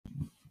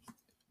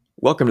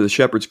Welcome to the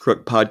Shepherd's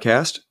Crook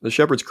podcast. The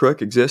Shepherd's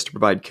Crook exists to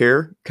provide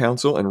care,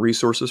 counsel, and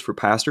resources for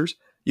pastors.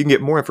 You can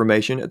get more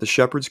information at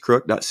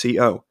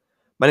theshepherdscrook.co.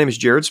 My name is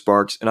Jared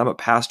Sparks, and I'm a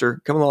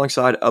pastor coming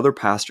alongside other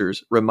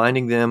pastors,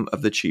 reminding them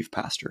of the chief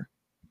pastor.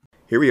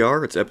 Here we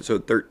are, it's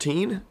episode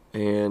 13,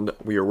 and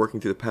we are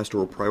working through the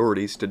pastoral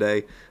priorities.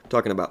 Today, I'm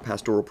talking about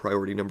pastoral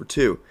priority number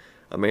 2.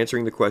 I'm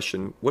answering the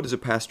question, what does a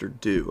pastor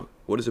do?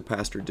 What does a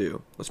pastor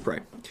do? Let's pray.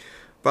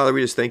 Father,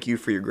 we just thank you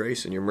for your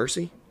grace and your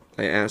mercy.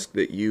 I ask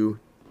that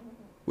you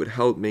would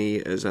help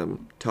me as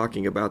I'm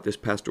talking about this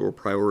pastoral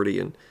priority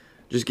and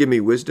just give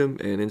me wisdom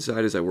and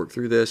insight as I work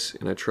through this.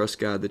 And I trust,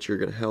 God, that you're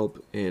going to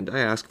help. And I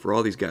ask for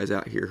all these guys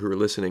out here who are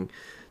listening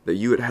that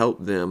you would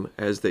help them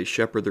as they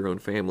shepherd their own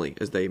family,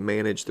 as they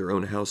manage their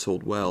own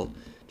household well.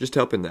 Just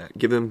help in that.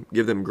 Give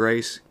them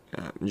grace.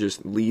 And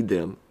just lead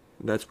them.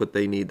 That's what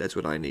they need. That's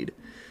what I need.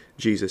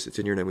 Jesus, it's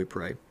in your name we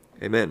pray.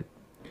 Amen.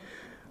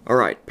 All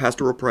right,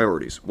 pastoral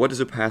priorities. What does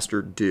a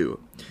pastor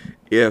do?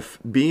 If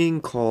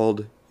being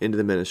called into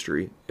the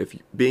ministry, if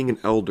being an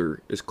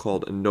elder is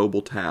called a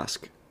noble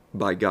task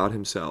by God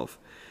himself,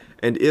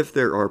 and if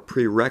there are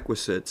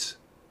prerequisites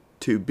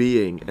to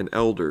being an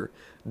elder,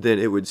 then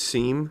it would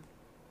seem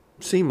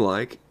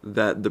like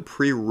that the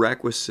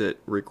prerequisite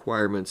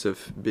requirements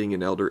of being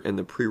an elder and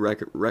the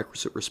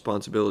prerequisite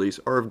responsibilities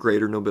are of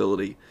greater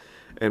nobility.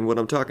 And what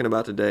I'm talking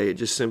about today, it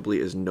just simply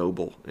is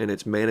noble, and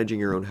it's managing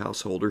your own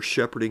household or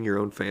shepherding your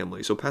own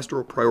family. So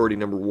pastoral priority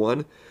number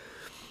 1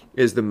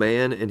 is the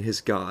man and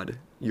his God,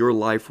 your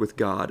life with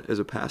God as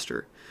a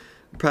pastor.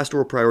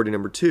 Pastoral priority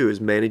number 2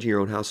 is managing your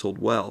own household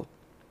well,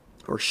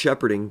 or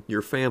shepherding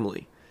your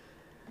family.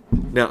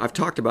 Now, I've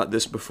talked about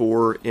this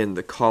before in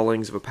the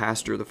callings of a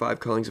pastor, the 5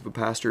 callings of a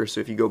pastor. So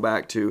if you go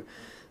back to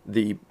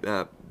the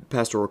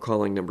pastoral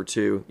calling number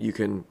 2, you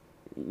can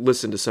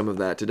listen to some of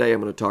that. Today,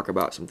 I'm going to talk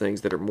about some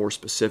things that are more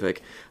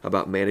specific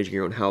about managing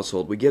your own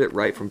household. We get it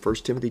right from 1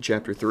 Timothy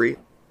chapter 3,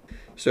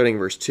 starting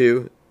verse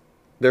 2.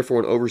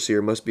 Therefore, an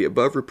overseer must be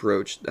above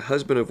reproach, the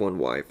husband of one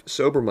wife,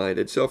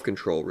 sober-minded,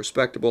 self-controlled,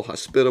 respectable,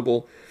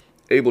 hospitable,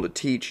 able to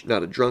teach,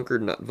 not a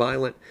drunkard, not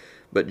violent,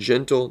 but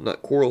gentle,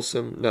 not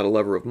quarrelsome, not a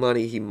lover of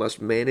money. He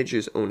must manage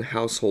his own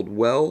household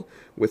well,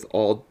 with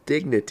all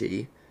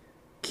dignity,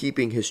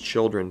 keeping his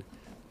children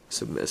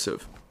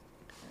submissive.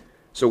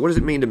 So what does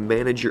it mean to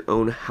manage your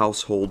own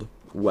household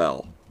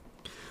well?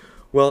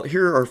 Well,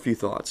 here are a few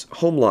thoughts.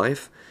 Home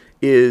life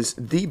is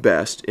the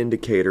best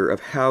indicator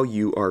of how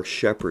you are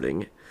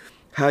shepherding,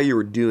 how you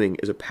are doing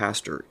as a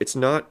pastor. It's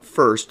not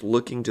first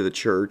looking to the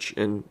church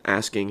and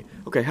asking,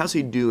 okay, how's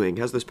he doing?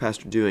 How's this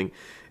pastor doing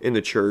in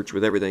the church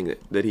with everything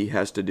that he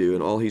has to do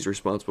and all he's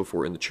responsible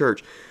for in the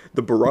church?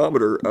 The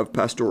barometer of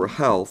pastoral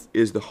health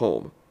is the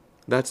home.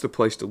 That's the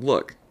place to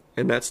look.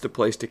 And that's the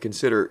place to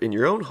consider in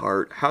your own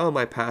heart, how am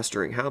I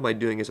pastoring? How am I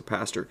doing as a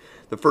pastor?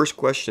 The first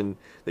question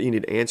that you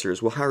need to answer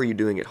is, well, how are you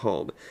doing at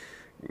home?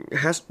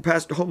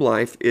 Home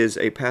life is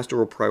a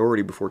pastoral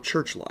priority before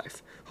church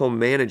life. Home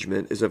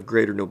management is of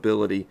greater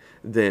nobility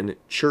than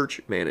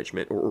church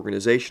management or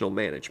organizational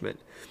management.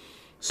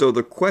 So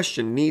the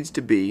question needs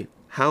to be,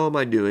 how am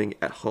I doing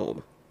at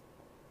home?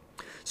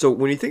 So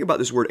when you think about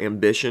this word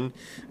ambition,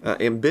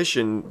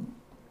 ambition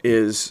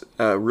is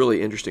a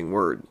really interesting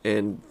word.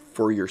 And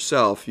for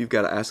yourself, you've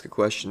got to ask a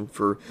question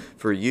for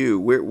you.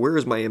 Where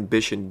is my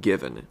ambition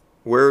given?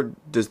 Where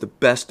does the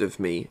best of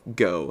me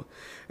go?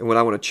 And what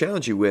I want to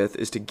challenge you with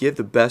is to give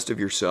the best of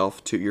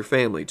yourself to your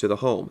family, to the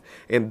home.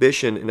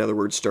 Ambition, in other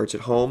words, starts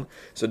at home.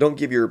 So don't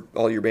give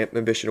all your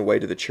ambition away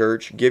to the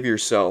church. Give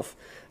yourself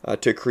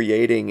to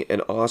creating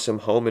an awesome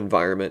home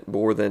environment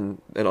more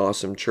than an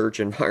awesome church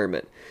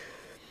environment.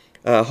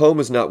 Home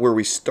is not where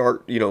we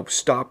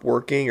stop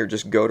working or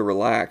just go to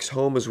relax.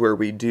 Home is where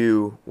we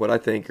do what I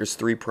think is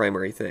 3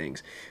 primary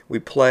things. We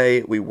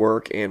play, we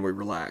work, and we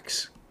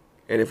relax.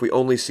 And if we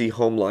only see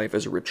home life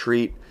as a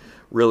retreat,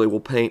 really we'll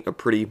paint a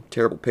pretty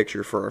terrible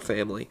picture for our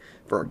family,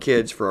 for our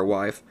kids, for our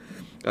wife.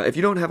 If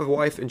you don't have a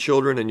wife and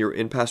children and you're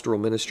in pastoral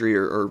ministry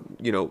or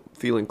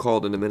feeling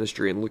called into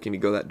ministry and looking to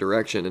go that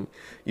direction and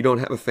you don't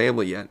have a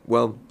family yet,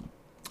 well,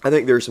 I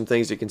think there are some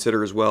things to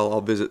consider as well.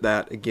 I'll visit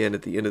that again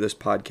at the end of this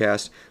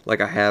podcast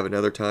like I have in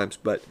other times.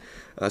 But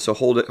so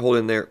hold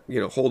in there,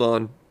 hold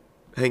on,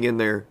 hang in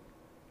there.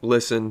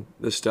 Listen,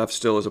 this stuff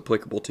still is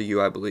applicable to you,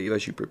 I believe,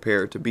 as you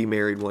prepare to be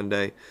married one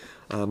day,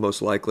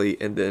 most likely,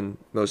 and then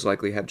most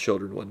likely have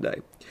children one day.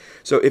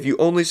 So if you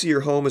only see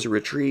your home as a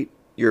retreat,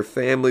 your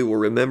family will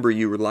remember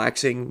you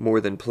relaxing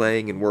more than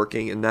playing and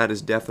working, and that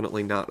is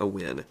definitely not a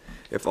win.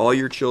 If all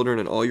your children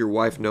and all your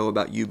wife know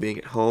about you being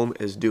at home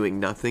as doing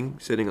nothing,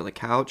 sitting on the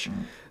couch,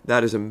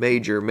 that is a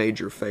major,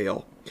 major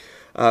fail.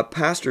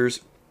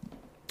 Pastors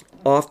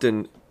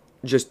often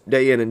just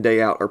day in and day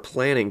out are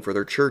planning for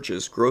their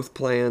churches, growth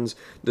plans,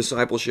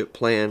 discipleship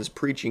plans,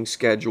 preaching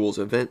schedules,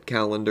 event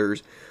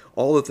calendars,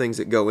 all the things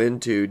that go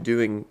into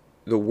doing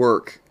the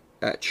work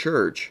at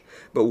church.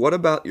 But what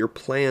about your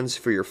plans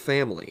for your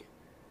family?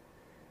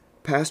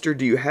 Pastor,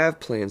 do you have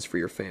plans for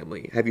your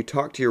family? Have you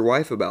talked to your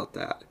wife about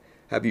that?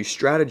 Have you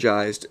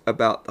strategized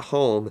about the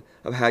home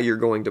of how you're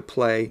going to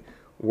play,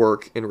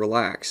 work, and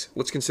relax.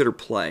 Let's consider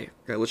play.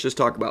 Okay, let's just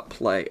talk about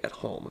play at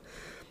home.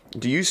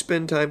 Do you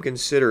spend time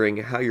considering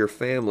how your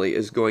family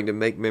is going to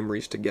make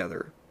memories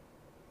together?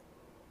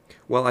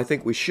 Well, I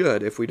think we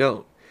should if we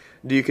don't.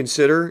 Do you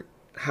consider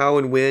how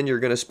and when you're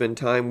going to spend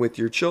time with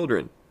your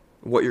children?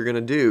 What you're going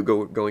to do,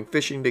 going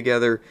fishing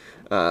together,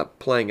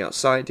 playing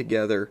outside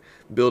together,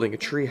 building a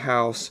tree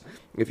house.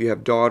 If you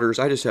have daughters,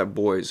 I just have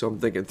boys, so I'm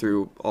thinking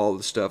through all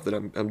the stuff that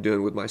I'm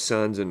doing with my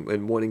sons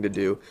and wanting to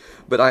do.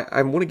 But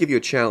I want to give you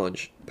a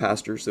challenge,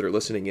 pastors that are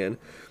listening in.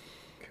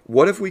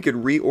 What if we could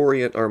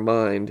reorient our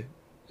mind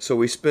so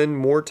we spend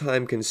more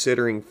time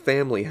considering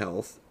family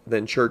health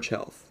than church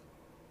health?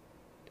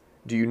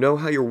 Do you know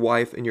how your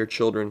wife and your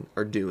children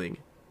are doing,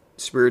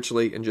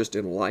 spiritually and just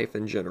in life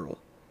in general?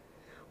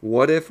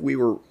 What if we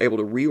were able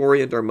to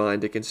reorient our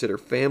mind to consider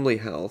family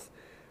health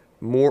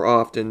more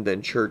often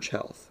than church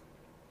health?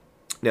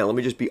 Now, let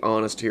me just be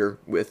honest here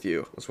with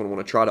you. That's what I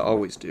want to try to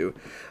always do.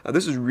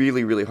 This is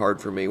really, really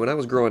hard for me. When I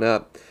was growing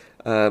up,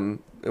 and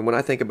when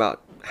I think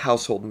about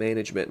household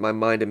management, my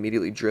mind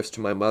immediately drifts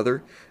to my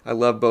mother. I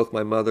love both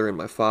my mother and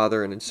my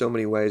father, and in so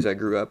many ways I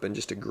grew up in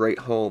just a great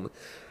home.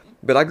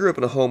 But I grew up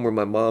in a home where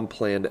my mom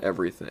planned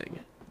everything.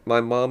 My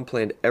mom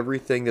planned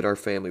everything that our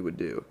family would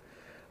do.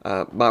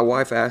 My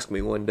wife asked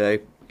me one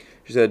day,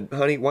 she said,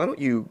 "Honey, why don't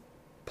you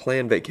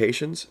plan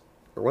vacations?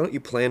 Or why don't you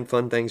plan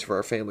fun things for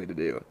our family to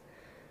do?"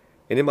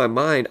 And in my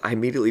mind, I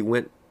immediately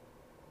went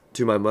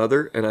to my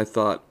mother and I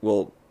thought,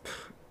 well,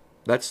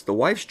 that's the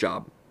wife's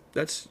job.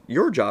 That's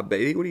your job,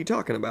 baby. What are you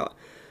talking about?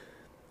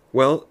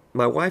 Well,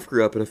 my wife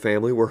grew up in a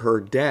family where her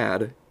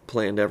dad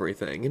planned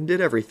everything and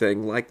did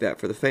everything like that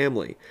for the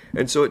family.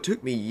 And so it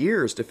took me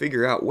years to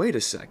figure out, wait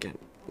a second,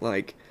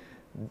 like,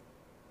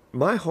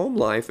 my home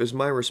life is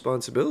my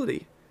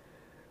responsibility.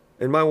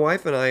 And my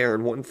wife and I are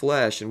in one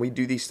flesh and we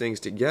do these things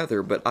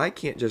together, but I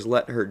can't just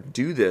let her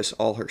do this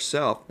all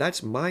herself.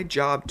 That's my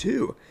job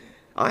too.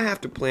 I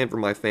have to plan for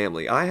my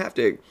family. I have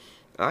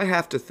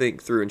to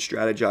think through and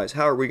strategize.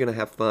 How are we going to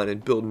have fun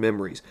and build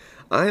memories?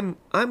 I'm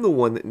the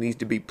one that needs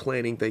to be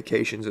planning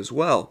vacations as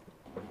well.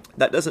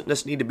 That doesn't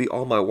just need to be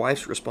all my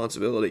wife's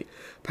responsibility.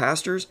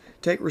 Pastors,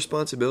 take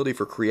responsibility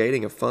for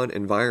creating a fun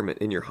environment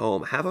in your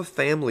home. Have a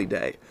family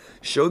day.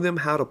 Show them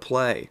how to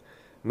play.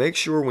 Make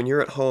sure when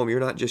you're at home, you're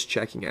not just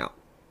checking out.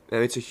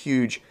 And it's a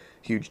huge,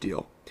 huge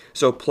deal.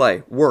 So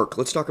play, work.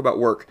 Let's talk about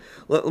work.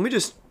 Let me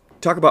just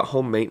talk about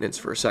home maintenance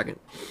for a second.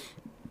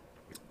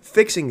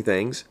 Fixing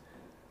things,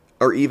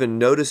 or even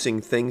noticing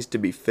things to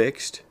be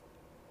fixed,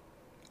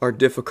 are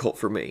difficult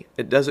for me.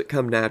 It doesn't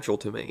come natural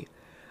to me.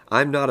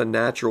 I'm not a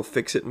natural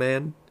fix-it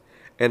man,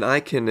 and I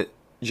can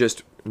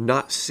just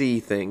not see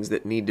things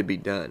that need to be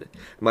done.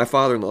 My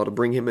father-in-law, to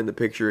bring him in the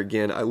picture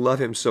again, I love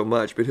him so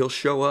much, but he'll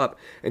show up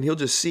and he'll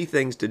just see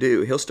things to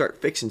do. He'll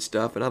start fixing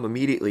stuff, and I'm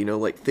immediately,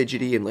 like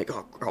fidgety and like,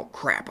 oh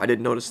crap, I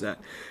didn't notice that.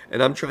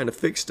 And I'm trying to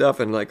fix stuff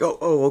and like, oh,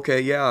 okay,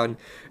 yeah.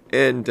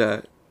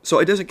 And so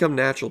it doesn't come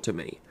natural to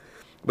me.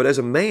 But as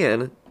a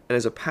man, and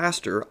as a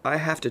pastor, I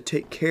have to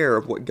take care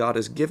of what God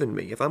has given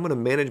me. If I'm going to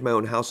manage my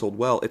own household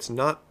well, it's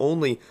not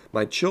only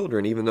my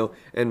children,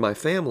 and my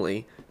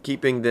family,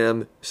 keeping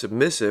them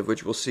submissive,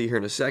 which we'll see here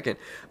in a second,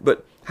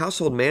 but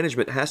household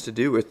management has to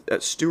do with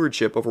that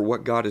stewardship over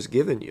what God has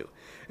given you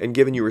and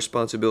given you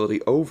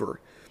responsibility over.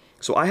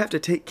 So I have to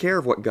take care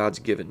of what God's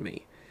given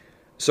me.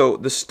 So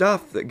the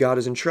stuff that God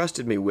has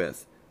entrusted me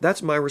with,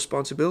 that's my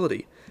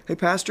responsibility. Hey,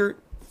 pastor,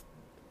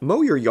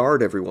 mow your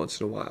yard every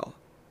once in a while.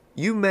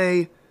 You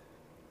may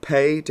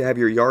pay to have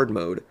your yard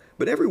mowed,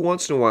 but every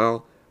once in a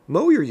while,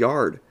 mow your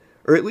yard,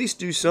 or at least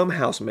do some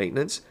house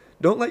maintenance.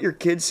 Don't let your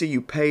kids see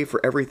you pay for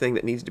everything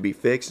that needs to be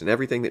fixed and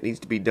everything that needs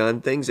to be done,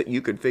 things that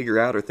you could figure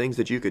out or things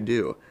that you could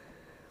do.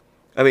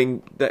 I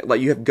mean,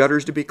 like you have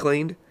gutters to be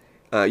cleaned.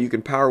 You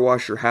can power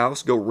wash your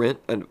house. Go rent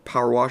a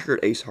power washer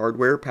at Ace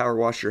Hardware, power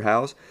wash your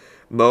house.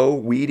 Mow,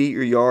 weed eat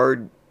your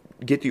yard,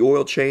 get the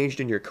oil changed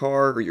in your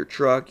car or your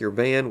truck, your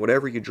van,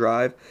 whatever you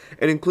drive,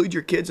 and include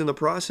your kids in the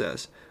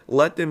process.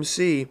 Let them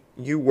see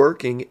you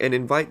working and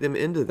invite them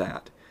into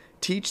that.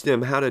 Teach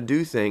them how to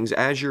do things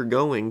as you're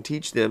going.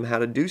 Teach them how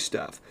to do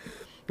stuff.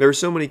 There are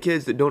so many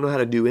kids that don't know how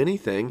to do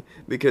anything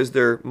because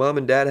their mom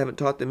and dad haven't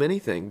taught them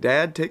anything.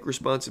 Dad, take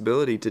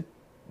responsibility to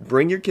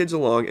bring your kids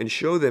along and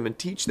show them and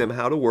teach them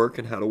how to work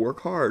and how to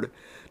work hard.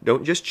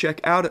 Don't just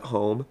check out at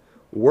home.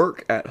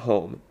 Work at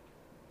home.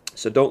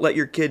 So don't let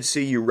your kids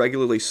see you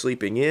regularly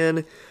sleeping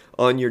in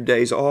on your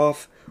days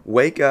off.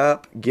 Wake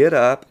up, get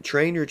up,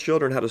 train your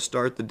children how to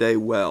start the day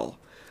well.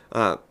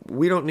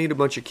 We don't need a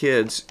bunch of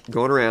kids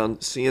going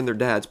around seeing their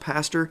dads.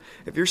 Pastor,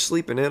 if you're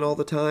sleeping in all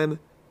the time,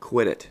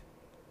 quit it.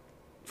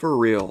 For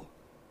real.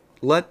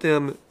 Let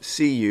them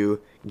see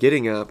you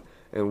getting up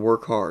and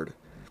work hard.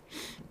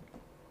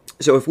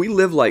 So if we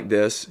live like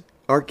this,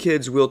 our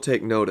kids will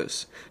take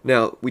notice.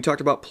 Now, we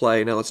talked about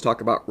play. Now let's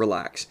talk about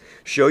relax.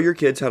 Show your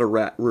kids how to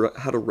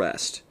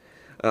rest.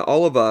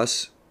 All of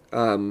us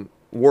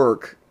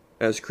work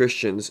as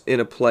Christians in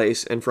a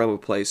place and from a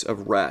place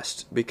of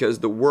rest because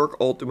the work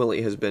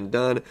ultimately has been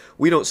done.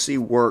 We don't see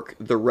work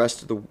the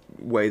rest of the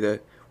way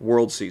that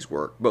world sees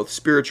work, both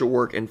spiritual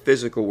work and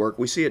physical work.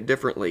 We see it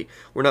differently.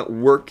 We're not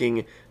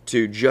working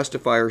to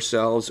justify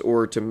ourselves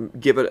or to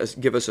give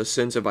us a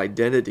sense of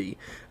identity.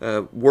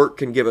 Work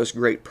can give us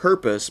great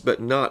purpose,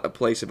 but not a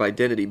place of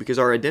identity, because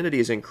our identity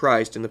is in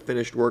Christ and the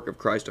finished work of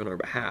Christ on our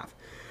behalf.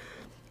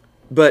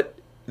 But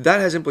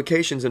that has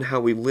implications in how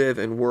we live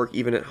and work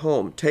even at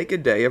home. Take a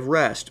day of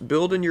rest.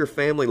 Build in your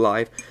family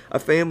life a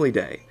family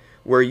day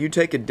where you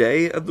take a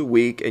day of the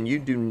week and you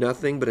do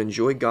nothing but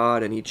enjoy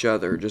God and each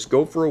other. Just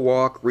go for a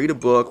walk, read a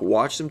book,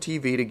 watch some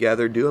TV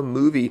together, do a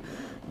movie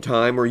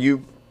time where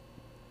you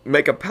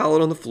make a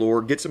pallet on the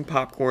floor, get some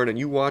popcorn, and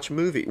you watch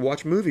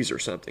movies or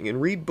something,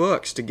 and read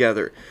books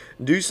together.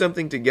 Do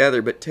something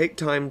together, but take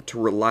time to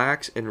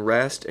relax and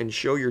rest and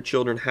show your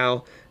children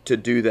how to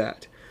do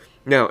that.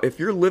 Now, if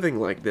you're living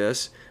like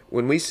this,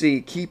 when we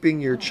see keeping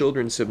your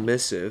children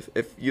submissive,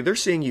 if they're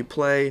seeing you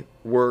play,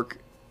 work,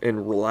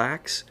 and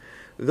relax,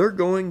 they're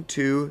going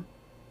to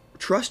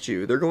trust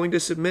you. They're going to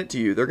submit to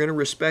you. They're going to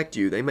respect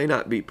you. They may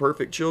not be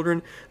perfect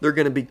children. They're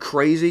going to be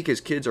crazy,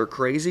 because kids are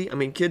crazy. I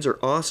mean, kids are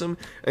awesome,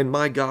 and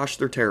my gosh,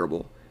 they're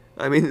terrible.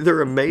 I mean,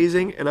 they're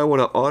amazing, and I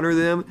want to honor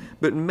them,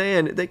 but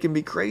man, they can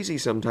be crazy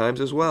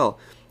sometimes as well.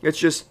 It's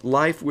just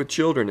life with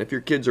children. If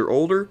your kids are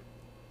older,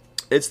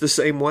 it's the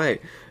same way.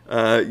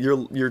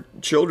 Your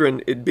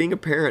children, being a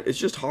parent, it's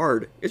just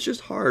hard. It's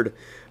just hard.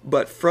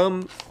 But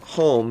from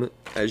home,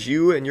 as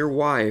you and your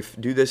wife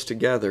do this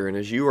together, and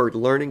as you are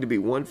learning to be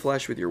one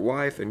flesh with your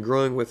wife and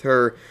growing with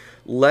her,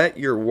 let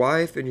your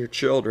wife and your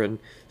children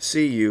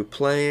see you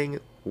playing,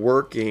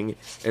 working,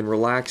 and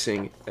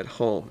relaxing at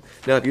home.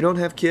 Now, if you don't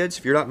have kids,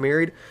 if you're not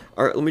married,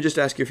 all right, let me just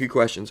ask you a few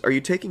questions. Are you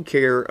taking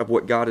care of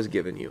what God has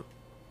given you?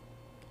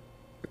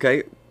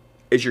 Okay?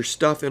 Is your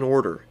stuff in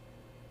order?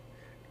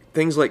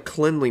 Things like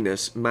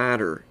cleanliness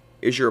matter.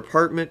 Is your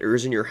apartment or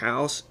is in your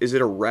house, is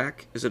it a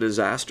wreck? Is it a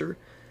disaster?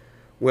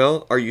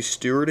 Well, are you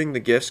stewarding the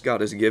gifts God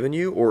has given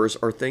you, or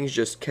are things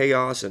just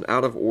chaos and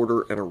out of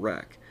order and a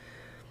wreck?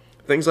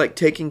 Things like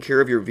taking care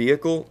of your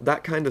vehicle,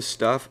 that kind of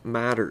stuff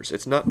matters.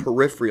 It's not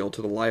peripheral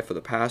to the life of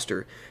the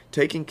pastor.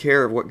 Taking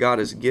care of what God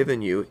has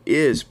given you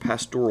is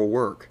pastoral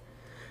work.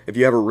 If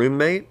you have a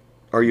roommate,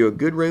 are you a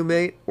good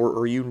roommate or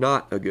are you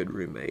not a good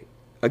roommate?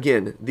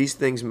 Again, these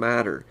things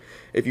matter.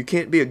 If you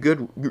can't be a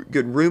good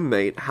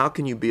roommate, how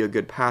can you be a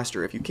good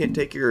pastor? If you can't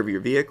take care of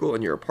your vehicle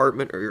and your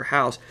apartment or your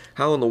house,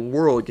 how in the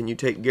world can you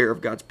take care of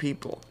God's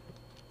people?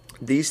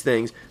 These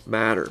things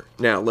matter.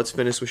 Now, let's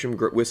finish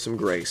with some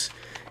grace.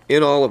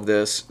 In all of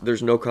this,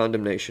 there's no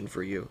condemnation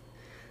for you.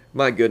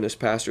 My goodness,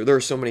 Pastor, there are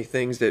so many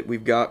things that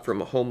we've got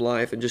from a home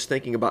life, and just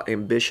thinking about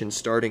ambition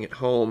starting at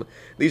home.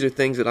 These are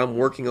things that I'm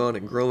working on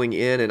and growing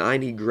in, and I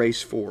need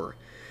grace for.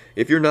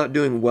 If you're not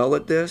doing well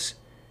at this,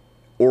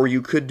 or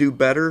you could do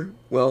better,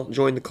 well,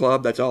 join the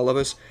club. That's all of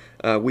us.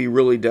 We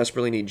really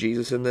desperately need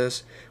Jesus in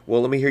this.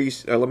 Well, let me hear you.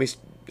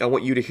 I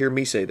want you to hear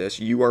me say this.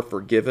 You are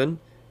forgiven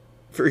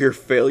for your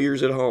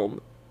failures at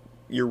home.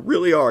 You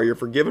really are. You're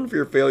forgiven for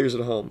your failures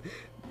at home.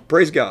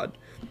 Praise God.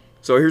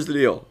 So here's the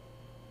deal.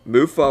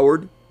 Move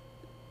forward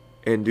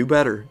and do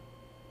better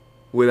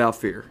without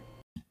fear.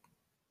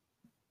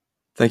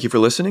 Thank you for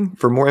listening.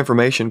 For more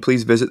information,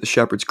 please visit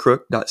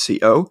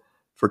theshepherdscrook.co.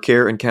 For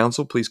care and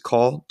counsel, please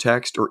call,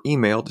 text, or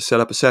email to set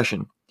up a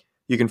session.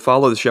 You can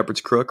follow The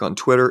Shepherd's Crook on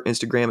Twitter,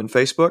 Instagram, and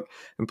Facebook,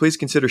 and please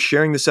consider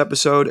sharing this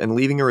episode and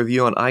leaving a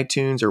review on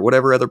iTunes or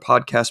whatever other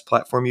podcast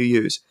platform you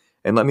use.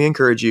 And let me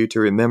encourage you to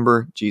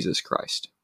remember Jesus Christ.